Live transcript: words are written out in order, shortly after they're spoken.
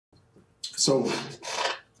So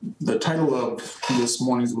the title of this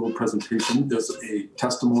morning's little presentation is a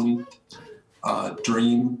testimony,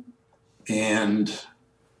 dream, and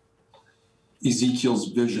Ezekiel's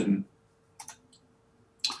vision.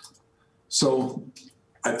 So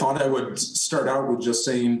I thought I would start out with just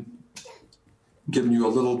giving you a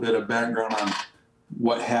little bit of background on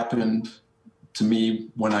what happened to me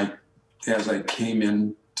as I came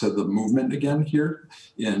into the movement again here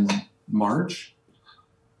in March.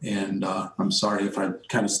 And I'm sorry if I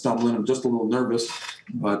kind of stumbling. I'm just a little nervous,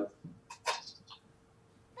 but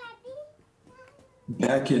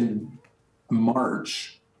back in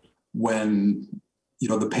March, when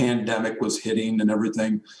the pandemic was hitting and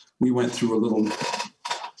everything, we went through a little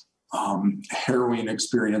harrowing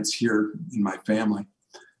experience here in my family.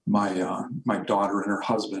 My daughter and her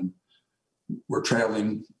husband were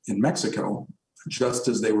traveling in Mexico just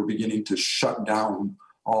as they were beginning to shut down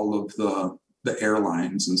all of the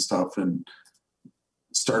airlines and stuff, and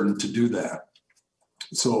starting to do that.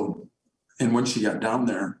 So, and when she got down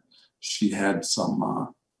there, she had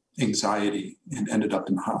some anxiety and ended up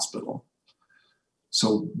in the hospital.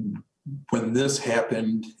 So when this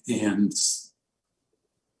happened and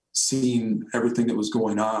seeing everything that was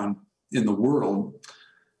going on in the world,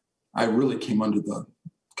 I really came under the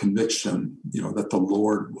conviction,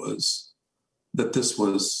 that this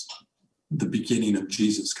was the beginning of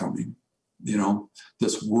Jesus coming.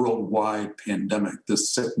 This worldwide pandemic, this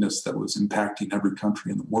sickness that was impacting every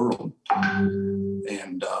country in the world.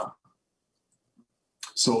 And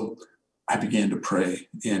so I began to pray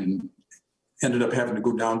and ended up having to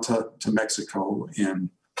go down to Mexico and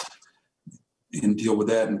deal with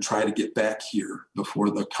that and try to get back here before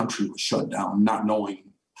the country was shut down, not knowing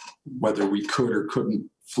whether we could or couldn't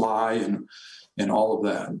fly and all of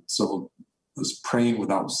that. So I was praying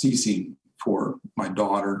without ceasing for my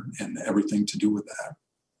daughter and everything to do with that.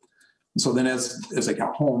 And so then as I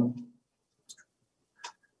got home,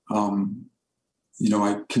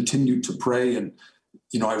 I continued to pray, and,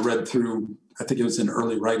 I read through, I think it was in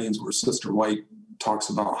early writings where Sister White talks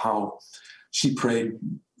about how she prayed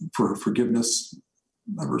for forgiveness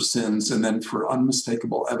of her sins and then for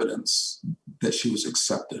unmistakable evidence that she was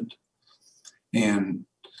accepted. And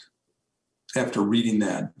after reading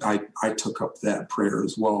that, I took up that prayer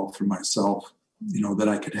as well for myself, that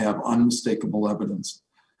I could have unmistakable evidence,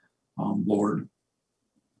 Lord.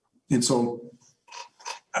 And so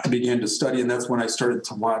I began to study, and that's when I started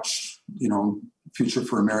to watch, Future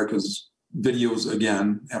for America's videos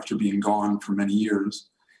again after being gone for many years,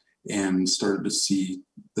 and started to see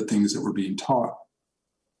the things that were being taught.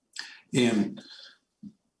 And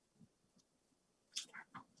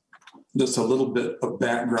just a little bit of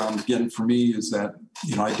background again for me is that,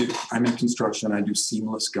 I'm in construction, I do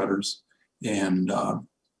seamless gutters, and the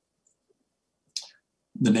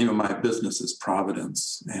name of my business is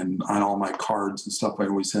Providence. And on all my cards and stuff, I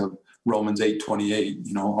always have Romans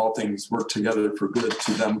 8:28, all things work together for good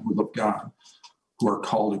to them who love God, who are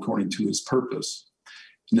called according to his purpose.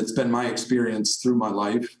 And it's been my experience through my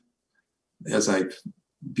life as I've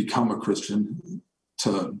become a Christian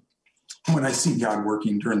to, when I see God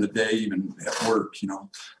working during the day, even at work,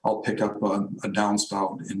 I'll pick up a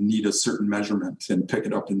downspout and need a certain measurement and pick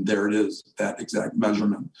it up, and there it is. That exact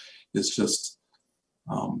measurement is just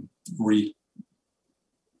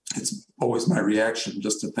it's always my reaction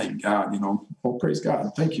just to thank God, oh, praise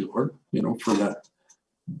God. Thank you, Lord, for that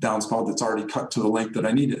downspout that's already cut to the length that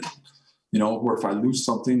I needed, or if I lose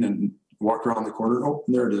something and walk around the corner, oh,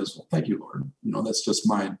 there it is. Well, thank you, Lord. That's just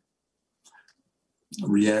my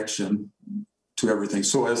reaction to everything.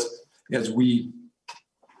 So as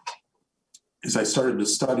I started to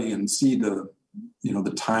study and see the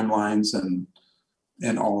timelines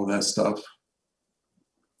and all of that stuff,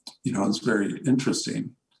 it's very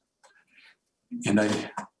interesting. And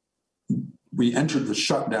we entered the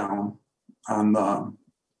shutdown on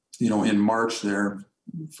in March there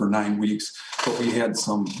for 9 weeks, but we had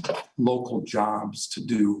some local jobs to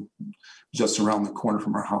do just around the corner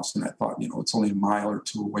from our house. And I thought, it's only a mile or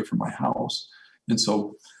two away from my house. And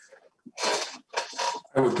so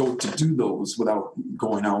I would go to do those without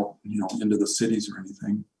going out, into the cities or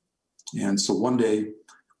anything. And so one day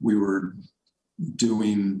we were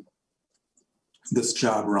doing this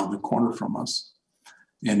job around the corner from us.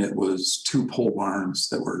 And it was 2 pole barns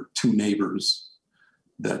that were 2 neighbors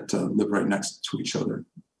that lived right next to each other.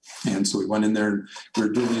 And so we went in there and we were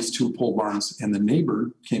doing these 2 pole barns, and the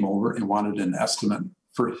neighbor came over and wanted an estimate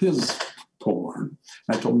for his pole barn.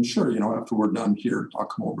 And I told him, sure, after we're done here, I'll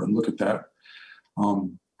come over and look at that.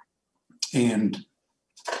 And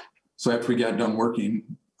so after we got done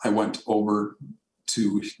working, I went over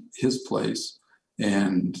to his place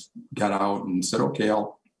and got out and said, okay,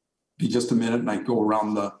 I'll be just a minute. And I go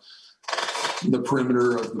around the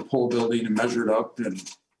perimeter of the pole building and measure it up. And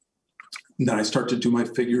then I start to do my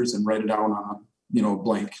figures and write it down on a,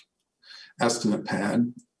 blank estimate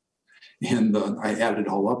pad. And I added it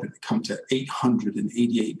all up and it come to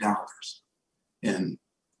 $888. And,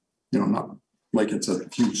 not like it's a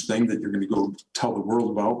huge thing that you're going to go tell the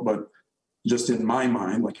world about, but just in my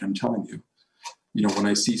mind, like I'm telling you, when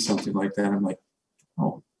I see something like that, I'm like,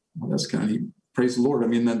 oh, well, that's kind of neat. Praise the Lord. I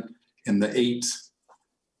mean, then in the 8,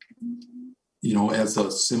 as a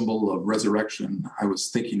symbol of resurrection, I was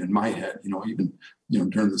thinking in my head, even,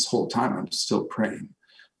 during this whole time, I'm still praying,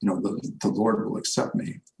 the Lord will accept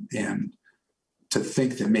me. And to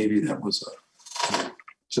think that maybe that was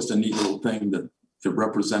just a neat little thing that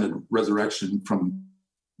represented resurrection from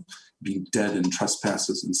being dead in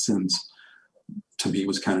trespasses and sins, to me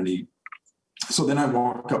was kind of neat. So then I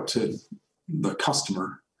walk up to the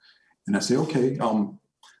customer and I say, okay,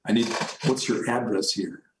 what's your address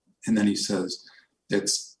here? And then he says,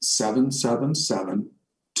 it's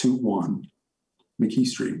 77721 McKee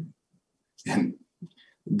Street. And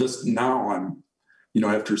this now I'm,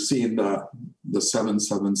 after seeing the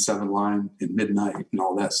 777 line in midnight and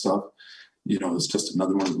all that stuff, it's just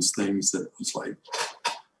another one of those things that was like,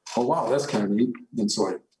 oh, wow, that's kind of neat. And so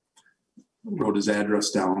I wrote his address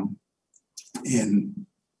down. And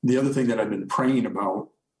the other thing that I've been praying about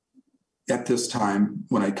at this time,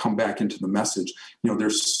 when I come back into the message,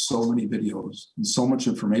 there's so many videos and so much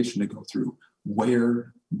information to go through.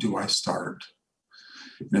 Where do I start?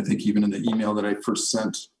 And I think even in the email that I first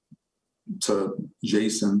sent to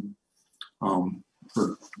Jason or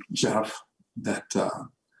Jeff, that,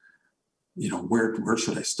 where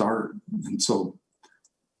should I start? And so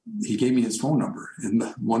he gave me his phone number, and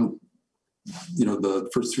the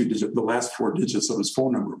first 3 digits, the last 4 digits of his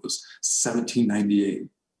phone number was 1798.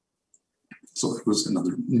 So it was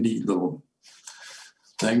another neat little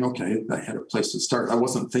thing. Okay, I had a place to start. I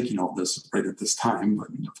wasn't thinking all this right at this time, but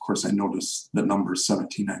of course I noticed the number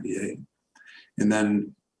 1798. And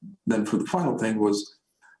then for the final thing was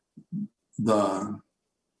I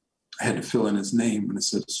had to fill in his name, and it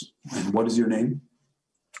says, and what is your name?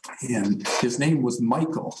 And his name was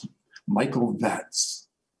Michael Vetz.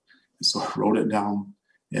 So I wrote it down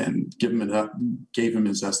and gave him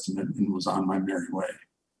his estimate, and was on my merry way.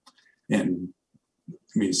 And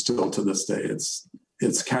I mean, still to this day,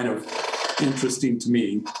 it's kind of interesting to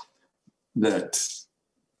me that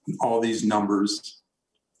all these numbers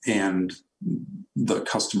and the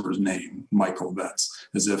customer's name, Michael Vetz,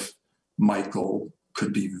 as if Michael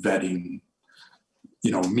could be vetting,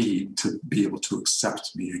 me to be able to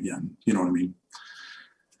accept me again. You know what I mean?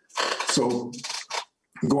 So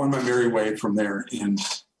go on my merry way from there. And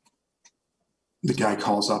the guy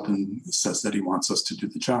calls up and says that he wants us to do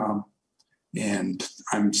the job. And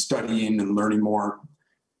I'm studying and learning more.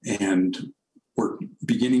 And we're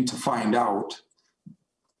beginning to find out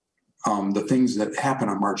the things that happen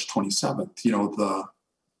on March 27th. The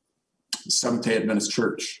Seventh-day Adventist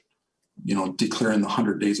Church, declaring the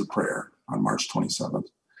 100 days of prayer on March 27th.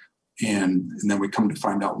 And then we come to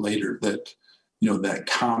find out later that, that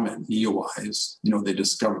comet Neowise, they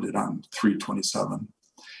discovered it on 3/27.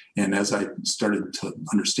 And as I started to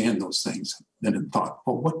understand those things, then I thought,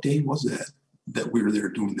 well, what day was it that we were there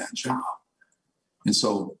doing that job? And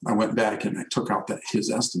so I went back and I took out his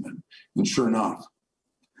estimate. And sure enough,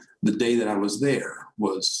 the day that I was there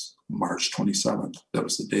was March 27th. That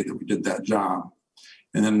was the day that we did that job.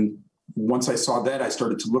 And then once I saw that, I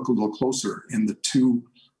started to look a little closer. And the 2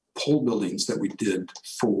 pole buildings that we did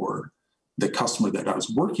for the customer that I was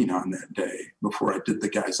working on that day before I did the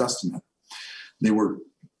guy's estimate, they were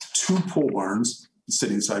 2 pole barns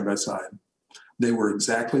sitting side by side. They were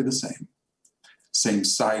exactly the same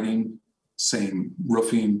siding, same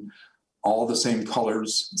roofing, all the same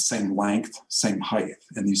colors, same length, same height.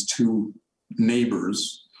 And these 2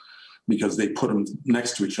 neighbors, because they put them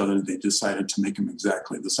next to each other, they decided to make them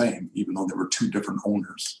exactly the same, even though there were 2 different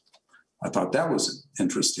owners. I thought that was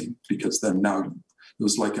interesting, because then now it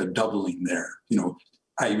was like a doubling there.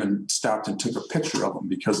 I even stopped and took a picture of them,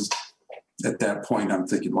 because at that point I'm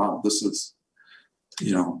thinking, wow, this is,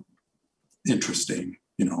 interesting.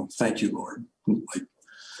 Thank you, Lord.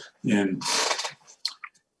 And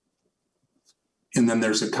then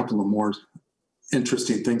there's a couple of more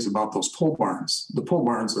interesting things about those pole barns. The pole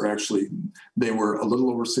barns are they were a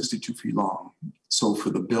little over 62 feet long. So for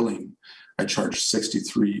the billing, I charged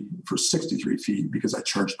 63 for 63 feet, because I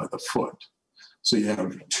charged by the foot. So you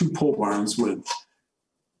have 2 pole barns with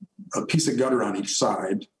a piece of gutter on each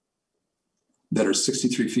side that are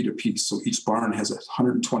 63 feet apiece. So each barn has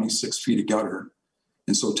 126 feet of gutter.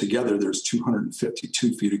 And so together there's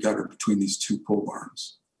 252 feet of gutter between these two pole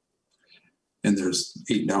barns. And there's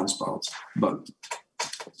 8 downspouts. But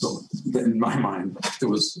so in my mind, it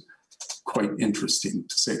was quite interesting,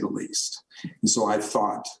 to say the least. And so I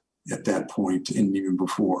thought at that point, and even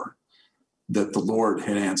before, that the Lord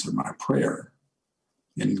had answered my prayer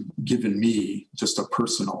and given me just a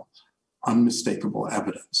personal, unmistakable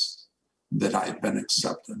evidence that I had been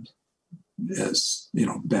accepted as,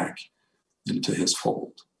 back into his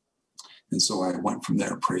fold. And so I went from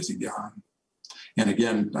there praising God. And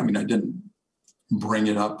again, I didn't bring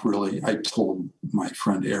it up really. I told my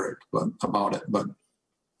friend Eric about it, but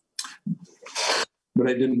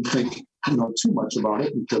I didn't think, too much about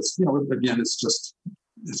it because, again, it's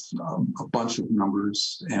a bunch of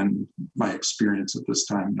numbers and my experience at this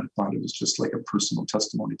time. And I thought it was just like a personal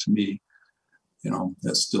testimony to me,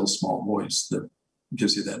 that still small voice that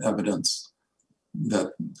gives you that evidence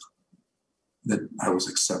that I was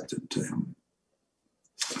accepted to him.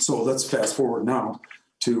 So let's fast forward now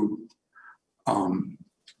to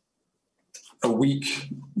a week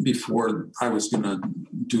before I was going to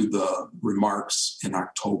do the remarks in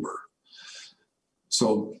October.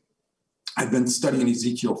 So I've been studying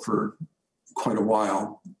Ezekiel for quite a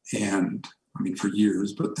while, and for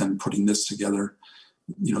years, but then putting this together,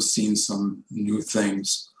 seeing some new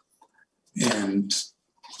things. And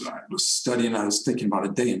I was studying, I was thinking about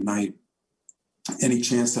it day and night, any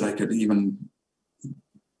chance that I could even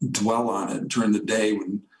dwell on it during the day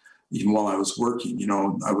even while I was working,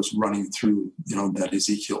 I was running through, that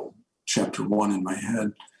Ezekiel chapter 1 in my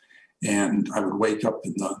head. And I would wake up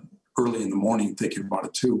early in the morning thinking about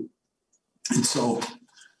it too. And so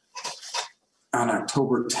on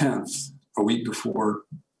October 10th, a week before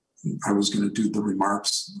I was going to do the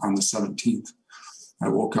remarks on the 17th, I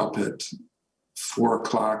woke up at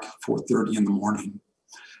 4:30 in the morning.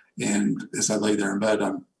 And as I lay there in bed,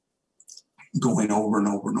 I'm going over and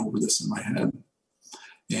over and over this in my head.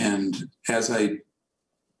 And as I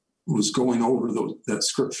was going over that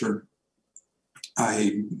scripture,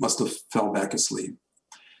 I must have fell back asleep,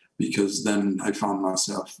 because then I found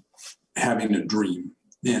myself having a dream,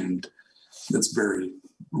 and that's very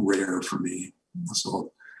rare for me.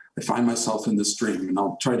 So I find myself in this dream, and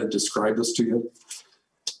I'll try to describe this to you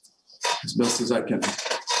as best as I can.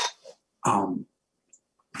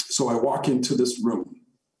 So I walk into this room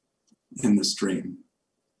in this dream,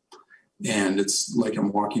 and it's like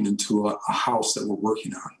I'm walking into a house that we're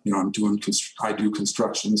working on. I do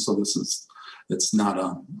construction, so it's not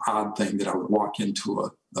an odd thing that I would walk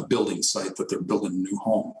into a building site that they're building a new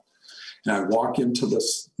home. And I walk into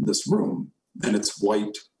this room, and it's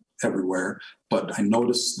white everywhere, but I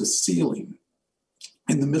notice the ceiling.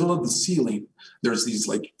 In the middle of the ceiling, there's these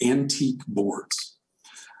like antique boards,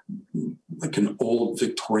 like an old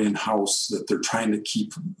Victorian house that they're trying to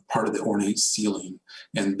keep part of the ornate ceiling,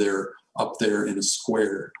 and they're up there in a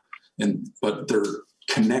square, but they're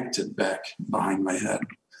connected back behind my head.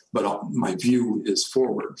 But my view is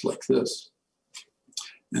forward like this.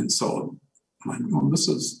 And so I'm like, well, this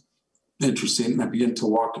is interesting. And I begin to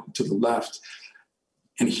walk to the left,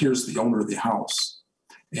 and here's the owner of the house.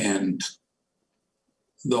 And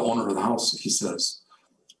the owner of the house, he says,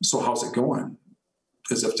 "So how's it going?"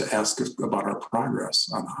 As if to ask about our progress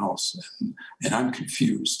on the house. And I'm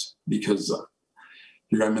confused, because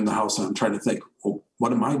here I'm in the house and I'm trying to think, well,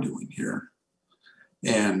 what am I doing here?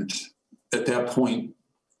 And at that point,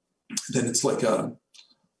 then it's like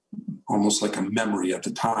almost like a memory at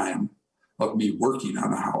the time of me working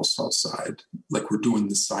on a house outside, like we're doing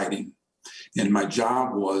the siding. And my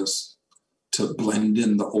job was to blend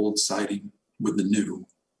in the old siding with the new.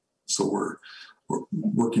 So we're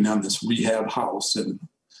working on this rehab house and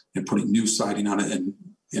putting new siding on it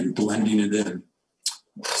and blending it in.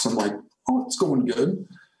 So I'm like, oh, it's going good.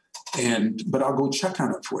 But I'll go check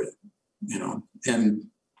on it for you, And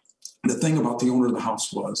the thing about the owner of the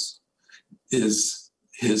house is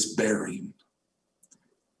his bearing.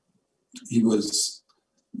 He was,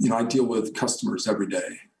 I deal with customers every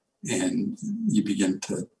day, and you begin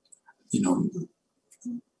to,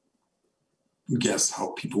 guess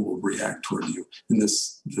how people will react toward you. And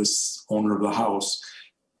this owner of the house,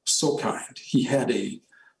 so kind. He had his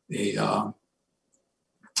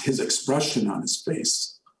expression on his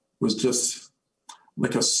face was just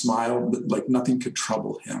like a smile, but like nothing could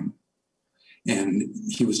trouble him. And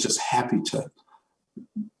he was just happy to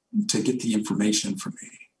get the information from me,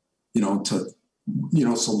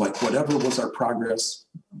 so like whatever was our progress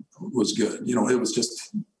was good. It was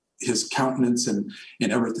just his countenance and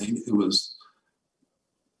everything. It was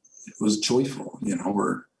joyful,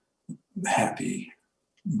 we're happy.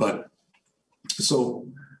 But so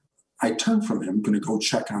I turn from him, going to go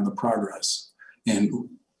check on the progress. And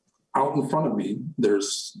out in front of me,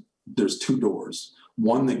 there's two doors.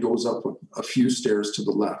 One that goes up a few stairs to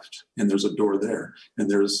the left, and there's a door there. And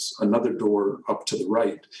there's another door up to the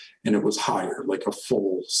right, and it was higher, like a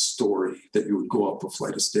full story that you would go up a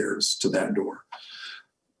flight of stairs to that door.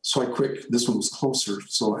 So this one was closer,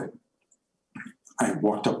 so I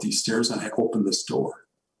walked up these stairs and I opened this door.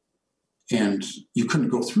 And you couldn't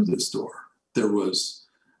go through this door. There was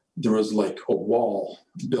like a wall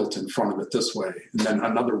built in front of it this way, and then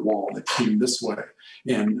another wall that came this way.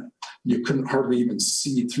 And you couldn't hardly even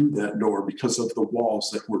see through that door because of the walls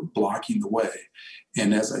that were blocking the way.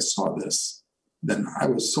 And as I saw this, then I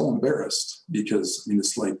was so embarrassed because,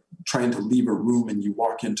 it's like trying to leave a room and you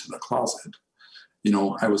walk into the closet.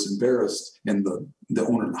 I was embarrassed, and the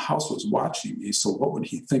owner of the house was watching me. So what would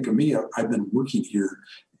he think of me? I've been working here,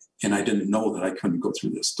 and I didn't know that I couldn't go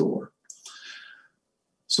through this door.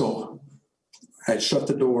 So I shut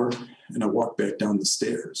the door and I walked back down the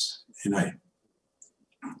stairs, and I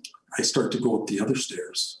start to go up the other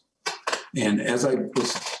stairs. And as I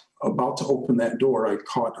was about to open that door, I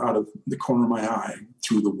caught out of the corner of my eye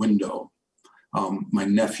through the window my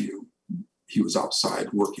nephew. He was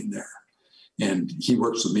outside working there, and he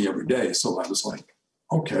works with me every day. So I was like,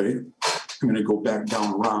 okay, I'm going to go back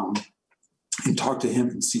down around and talk to him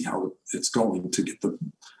and see how it's going to get the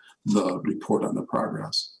report on the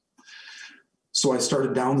progress. So I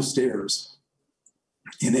started down the stairs,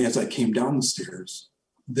 and as I came down the stairs,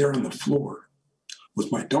 there on the floor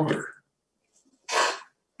was my daughter.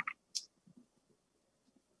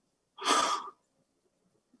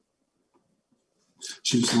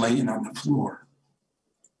 She was laying on the floor,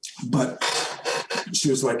 but she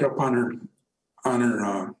was like up on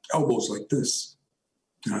her elbows like this.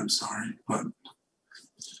 And I'm sorry, but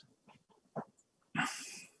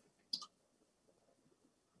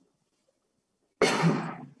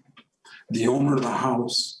the owner of the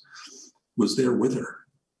house was there with her,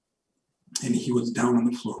 and he was down on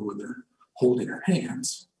the floor with her, holding her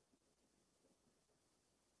hands.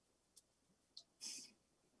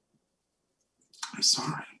 I'm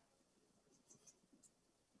sorry.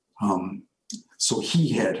 So he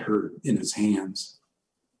had her in his hands.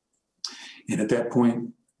 And at that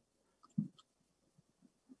point,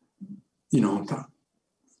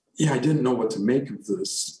 I didn't know what to make of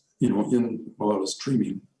this, while I was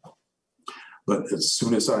dreaming. But as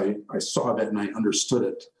soon as I saw that and I understood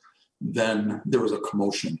it, then there was a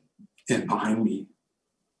commotion behind me.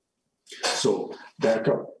 So back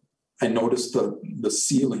up, I noticed the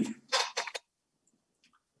ceiling.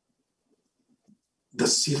 The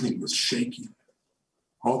ceiling was shaking.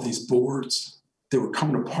 All these boards, they were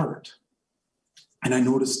coming apart. And I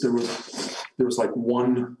noticed there was like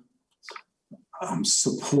one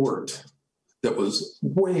support that was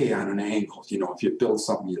way on an angle. If you build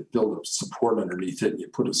something, you build a support underneath it and you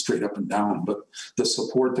put it straight up and down. But the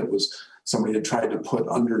support that somebody had tried to put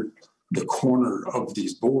under the corner of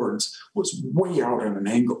these boards was way out on an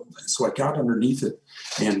angle. So I got underneath it,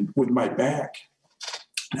 and with my back,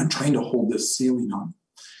 and I'm trying to hold this ceiling up,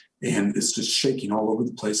 and it's just shaking all over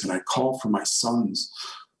the place. And I called for my sons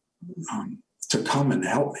to come and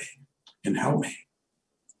help me. And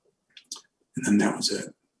then that was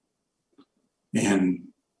it. And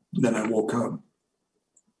then I woke up.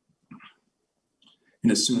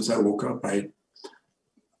 And as soon as I woke up, I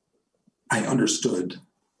understood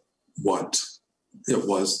what it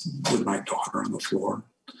was with my daughter on the floor.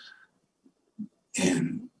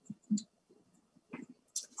 And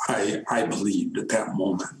I believed at that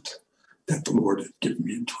moment that the Lord had given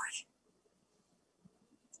me a dream.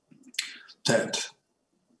 That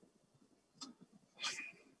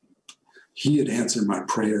He had answered my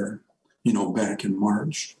prayer, back in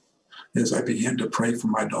March as I began to pray for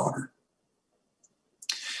my daughter.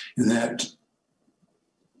 And that,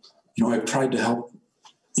 I've tried to help,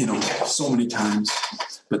 so many times,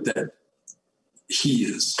 but that He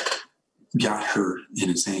has got her in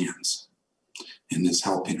His hands and is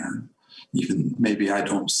helping her. Even maybe I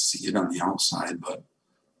don't see it on the outside,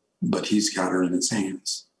 but He's got her in His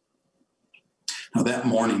hands. Now that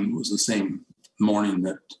morning was the same morning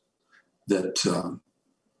that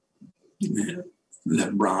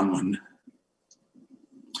Bronwyn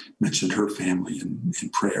mentioned her family in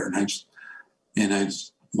prayer, and I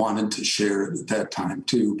wanted to share it at that time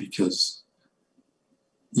too, because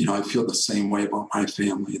I feel the same way about my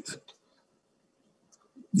family, that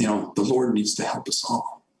the Lord needs to help us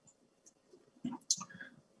all.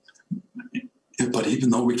 But even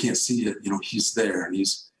though we can't see it, He's there, and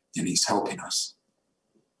He's helping us.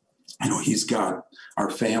 He's got our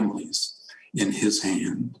families in His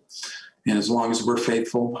hand, And as long as we're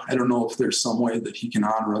faithful, I don't know if there's some way that he can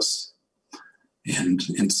honor us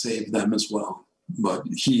and save them as well. But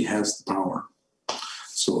he has the power.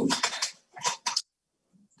 So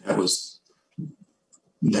that was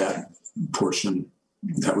that portion.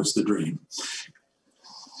 That was the dream.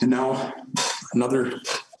 And now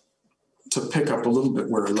to pick up a little bit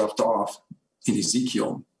where I left off in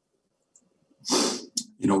Ezekiel.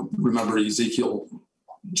 Remember Ezekiel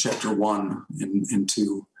chapter 1 and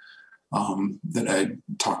 2 that I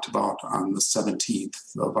talked about on the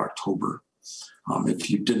 17th of October. If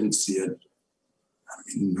you didn't see it,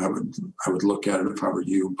 I would look at it if I were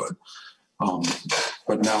you, but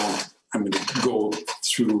now I'm going to go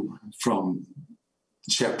through from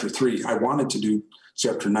chapter 3. I wanted to do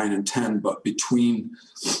chapter 9 and 10, but between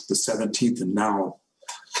the 17th and now,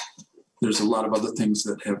 there's a lot of other things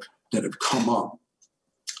that have come up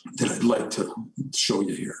that I'd like to show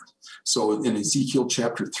you here. So in Ezekiel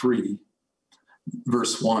chapter 3,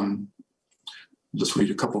 verse 1, just read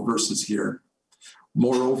a couple verses here.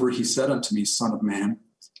 Moreover, he said unto me, Son of man,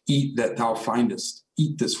 eat that thou findest,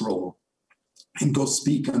 eat this roll, and go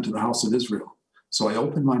speak unto the house of Israel. So I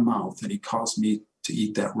opened my mouth, and he caused me to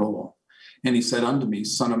eat that roll. And he said unto me,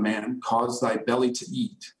 Son of man, cause thy belly to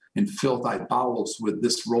eat, and fill thy bowels with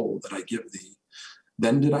this roll that I give thee.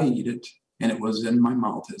 Then did I eat it, and it was in my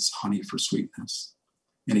mouth as honey for sweetness.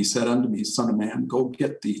 And he said unto me, Son of man, go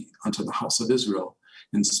get thee unto the house of Israel,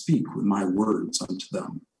 and speak with my words unto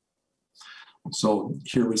them. So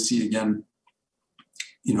here we see again,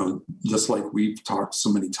 just like we've talked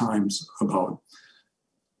so many times about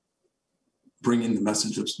bringing the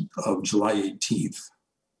message of July 18th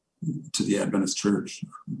to the Adventist Church,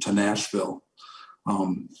 to Nashville.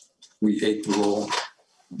 We ate the roll,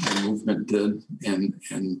 the movement did,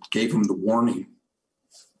 and gave them the warning.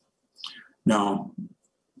 Now,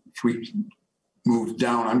 if we move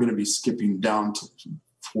down, I'm going to be skipping down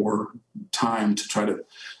for time to try to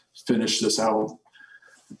finish this out.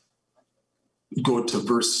 Go to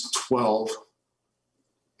verse 12.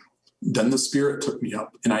 Then the Spirit took me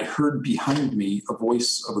up, and I heard behind me a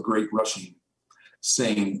voice of a great rushing,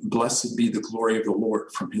 saying, Blessed be the glory of the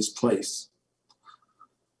Lord from his place.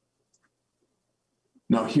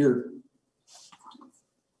 Now here,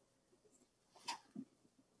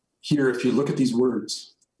 if you look at these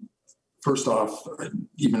words, first off,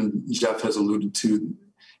 even Jeff has alluded to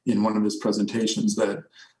in one of his presentations that,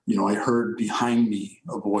 I heard behind me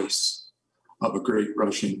a voice of a great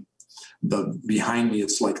rushing. The behind me,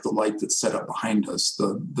 it's like the light that's set up behind us,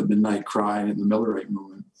 the midnight cry and the Millerite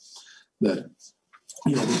movement, that,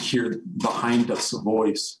 we hear behind us a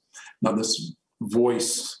voice. Now this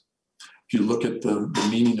voice, if you look at the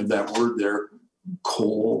meaning of that word there,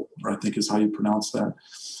 kol, I think is how you pronounce that,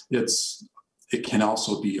 it can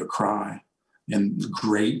also be a cry. And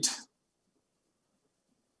great,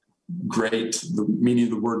 the meaning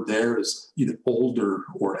of the word there is either older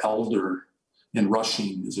or elder, and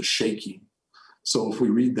rushing is a shaking. So if we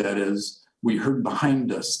read that as, we heard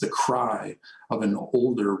behind us the cry of an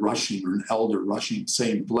older rushing or an elder rushing,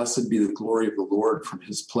 saying, Blessed be the glory of the Lord from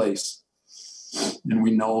his place. And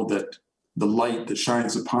we know that the light that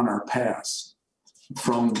shines upon our past,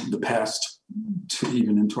 from the past to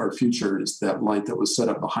even into our future, is that light that was set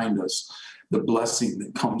up behind us, the blessing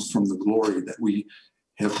that comes from the glory that we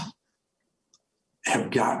have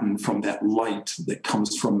gotten from that light that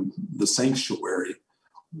comes from the sanctuary,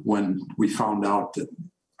 when we found out that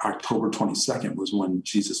October 22nd was when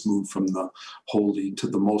Jesus moved from the holy to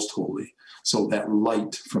the most holy. So that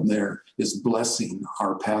light from there is blessing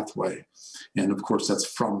our pathway. And of course, that's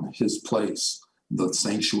from his place. The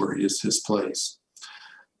sanctuary is his place.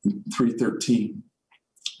 3:13.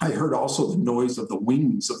 I heard also the noise of the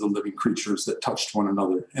wings of the living creatures that touched one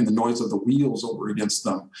another, and the noise of the wheels over against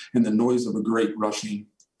them, and the noise of a great rushing.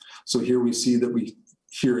 So here we see that we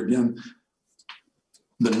hear again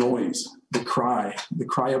the noise, the cry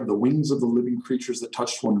of the wings of the living creatures that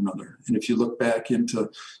touched one another. And if you look back into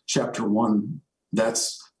chapter 1,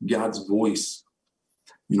 that's God's voice.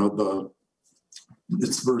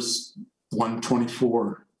 It's verse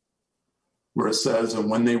 124. Where it says, and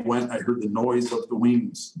when they went, I heard the noise of the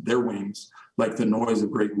wings, their wings, like the noise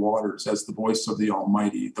of great waters, as the voice of the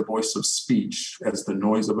Almighty, the voice of speech, as the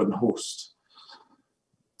noise of an host.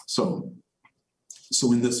 So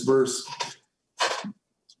in this verse,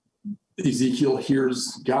 Ezekiel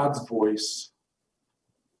hears God's voice,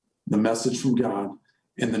 the message from God,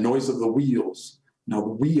 and the noise of the wheels. Now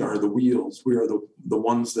we are the wheels. We are the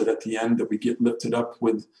ones that at the end that we get lifted up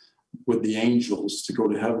with the angels to go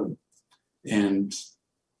to heaven. And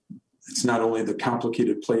it's not only the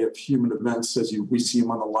complicated play of human events as we see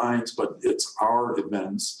them on the lines, but it's our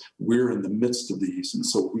events. We're in the midst of these, and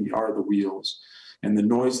so we are the wheels. And the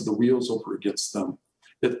noise of the wheels over against them,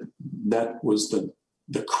 that was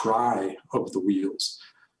the cry of the wheels.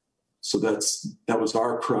 So that was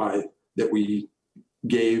our cry that we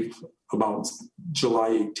gave about July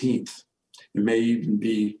 18th. It may even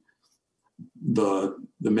be the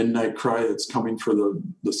midnight cry that's coming for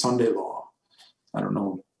the Sunday law. I don't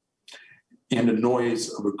know. And a noise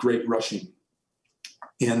of a great rushing.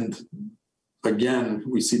 And again,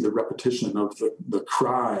 we see the repetition of the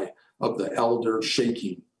cry of the elder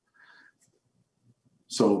shaking.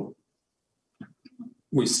 So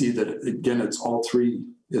we see that, again, it's all three.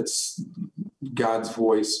 It's God's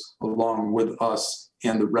voice along with us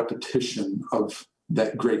and the repetition of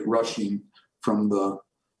that great rushing from the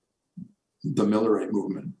Millerite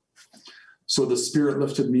movement. So the Spirit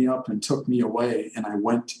lifted me up and took me away, and I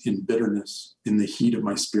went in bitterness in the heat of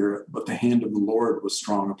my spirit, but the hand of the Lord was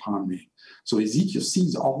strong upon me. So Ezekiel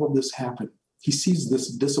sees all of this happen. He sees this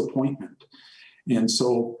disappointment. And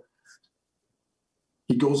so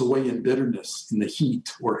he goes away in bitterness, in the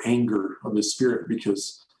heat or anger of his spirit,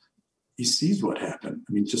 because he sees what happened.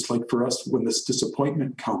 I mean, just like for us, when this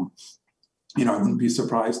disappointment comes, I wouldn't be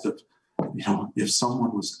surprised if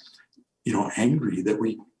someone was, angry, that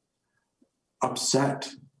we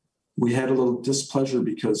upset. We had a little displeasure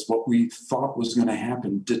because what we thought was going to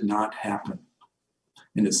happen did not happen.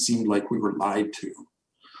 And it seemed like we were lied to.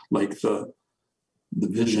 Like the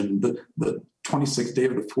vision, the 26th day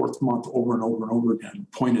of the fourth month over and over and over again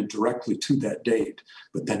pointed directly to that date,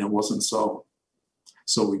 but then it wasn't so.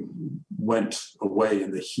 So we went away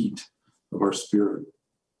in the heat of our spirit,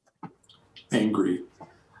 angry.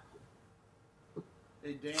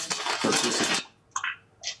 Hey, Dan.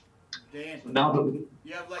 Dan, now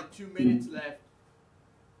you have like 2 minutes left.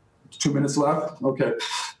 2 minutes left? Okay.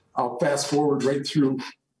 I'll fast forward right through.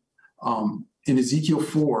 In Ezekiel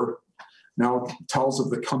 4, now tells of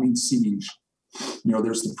the coming siege.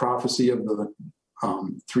 There's the prophecy of the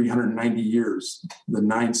 390 years, the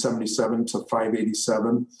 977 to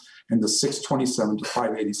 587, and the 627 to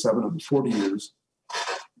 587 of the 40 years.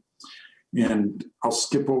 And I'll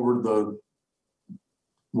skip over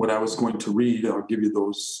what I was going to read. I'll give you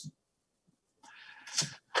those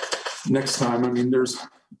next time. I mean, there's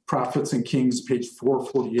Prophets and Kings, page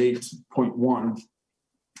 448.1,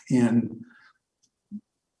 and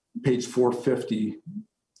page 450,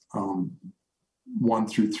 1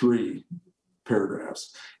 through 3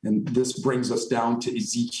 paragraphs. And this brings us down to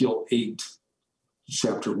Ezekiel 8,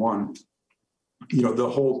 chapter 1.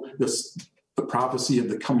 The prophecy of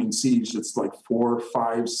the coming siege, it's like 4,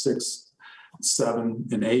 5, 6, 7,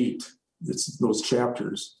 and 8. It's those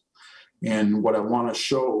chapters. And what I want to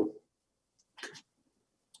show,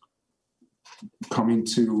 coming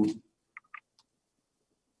to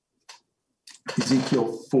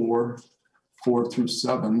Ezekiel 4 through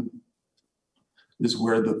 7, is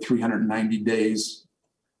where the 390 days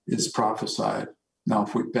is prophesied. Now,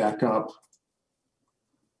 if we back up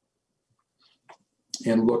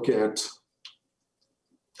and look at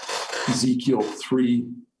Ezekiel 3,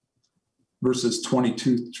 verses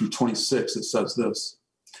 22 through 26, it says this: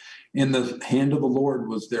 "And the hand of the Lord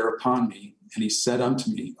was there upon me, and he said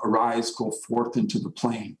unto me, Arise, go forth into the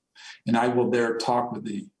plain, and I will there talk with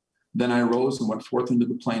thee. Then I arose and went forth into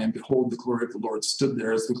the plain, and behold, the glory of the Lord stood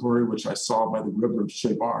there as the glory which I saw by the river of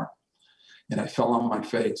Chebar. And I fell on my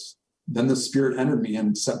face. Then the Spirit entered me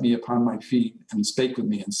and set me upon my feet, and spake with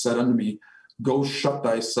me, and said unto me, Go shut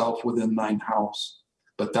thyself within thine house.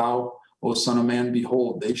 But thou, O son of man,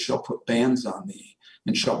 behold, they shall put bands on thee,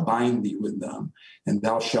 and shall bind thee with them, and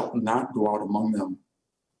thou shalt not go out among them.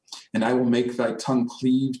 And I will make thy tongue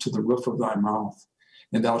cleave to the roof of thy mouth,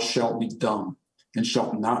 and thou shalt be dumb, and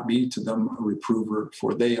shalt not be to them a reprover,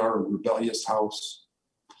 for they are a rebellious house."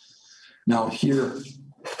 Now here,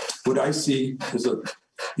 what I see is an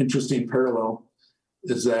interesting parallel,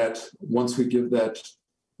 is that once we give that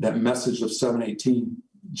message of 7/18,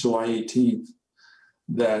 July 18th,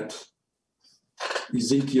 that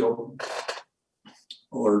Ezekiel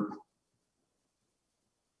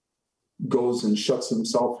goes and shuts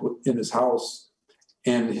himself in his house,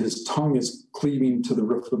 and his tongue is cleaving to the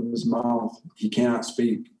roof of his mouth. He cannot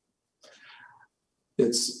speak.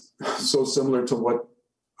 It's so similar to what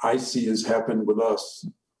I see has happened with us.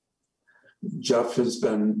 Jeff has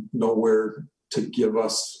been nowhere to give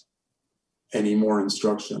us any more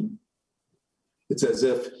instruction. It's as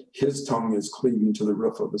if his tongue is cleaving to the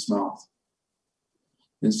roof of his mouth.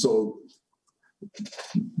 And so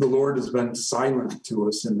the Lord has been silent to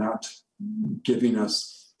us and not giving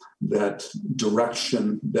us that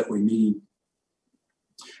direction that we need.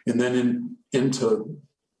 And then into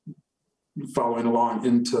following along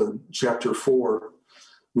into chapter 4,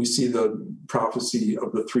 we see the prophecy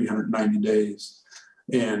of the 390 days.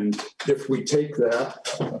 And if we take that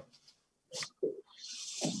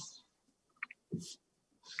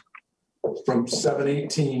from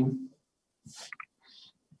 7:18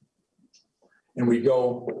 and we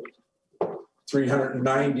go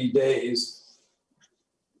 390 days,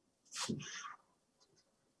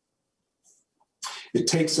 it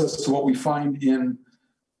takes us to what we find in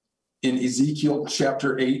Ezekiel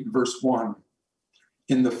chapter 8, verse 1.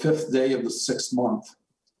 In the 5th day of the 6th month,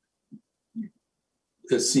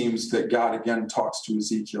 it seems that God again talks to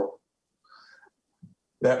Ezekiel.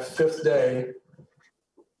 That 5th day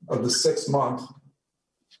of the 6th month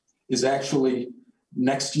is actually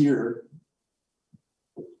next year.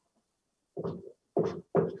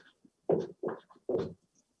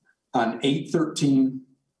 On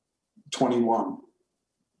 8/13/21.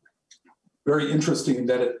 Very interesting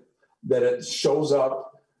that it shows up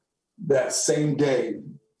that same day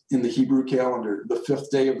in the Hebrew calendar, the 5th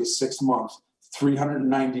day of the 6th month,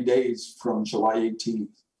 390 days from July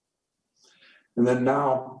 18th. And then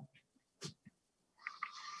now,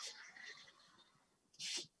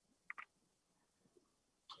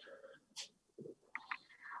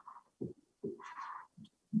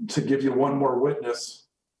 to give you one more witness,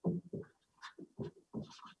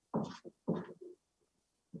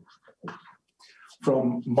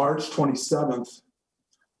 from March 27th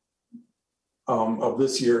of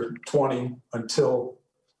this year, 20, until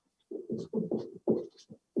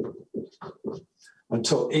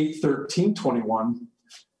 8/13/21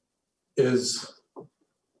 is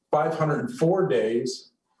 504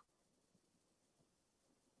 days.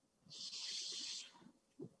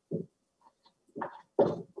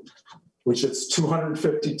 Which is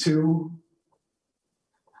 252.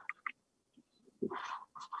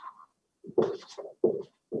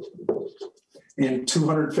 And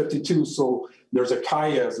 252, so there's a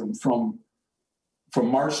chiasm from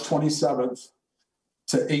March 27th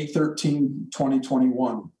to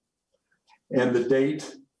 8/13/2021. And the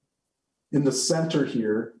date in the center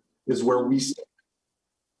here is where we stand.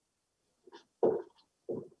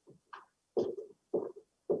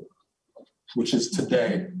 Which is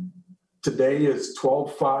today. Today is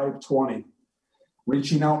 12/5/20.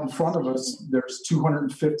 Reaching out in front of us, there's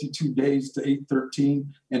 252 days to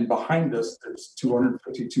 8/13, and behind us, there's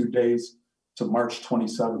 252 days to March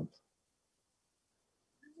 27th.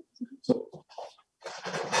 So,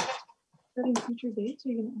 Setting future dates, are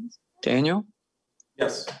you going to ask? Daniel,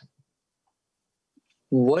 yes.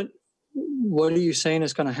 what are you saying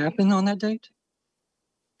is going to happen on that date?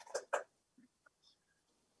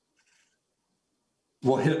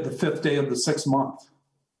 We'll hit the 5th day of the 6th month.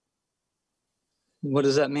 What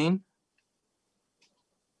does that mean?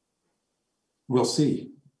 We'll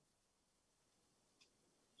see.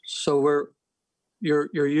 So you're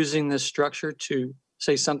using this structure to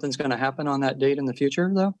say something's going to happen on that date in the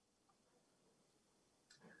future, though?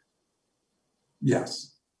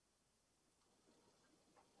 Yes.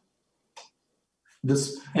 The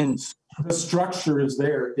structure is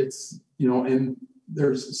there. It's, and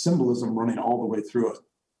there's symbolism running all the way through it.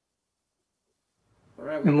 All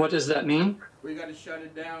right. And what does that mean? We got to shut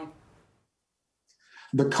it down.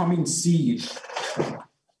 The coming siege.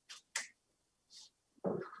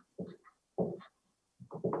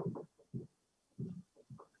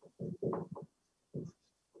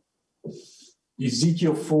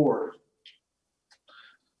 Ezekiel 4.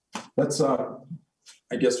 That's, I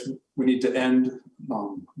guess we need to end.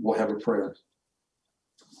 We'll have a prayer.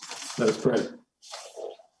 Let us pray.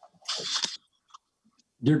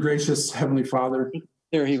 Dear gracious Heavenly Father.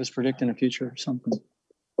 There, he was predicting a future or something.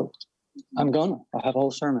 I'll have a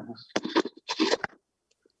whole sermon.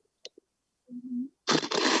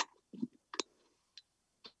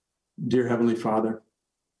 Dear Heavenly Father,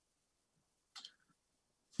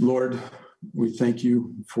 Lord, we thank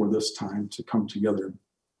you for this time to come together.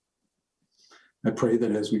 I pray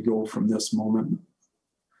that as we go from this moment,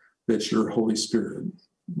 that your Holy Spirit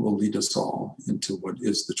will lead us all into what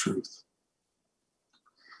is the truth.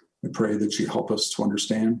 I pray that you help us to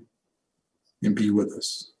understand and be with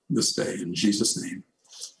us this day. In Jesus' name,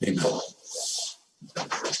 amen.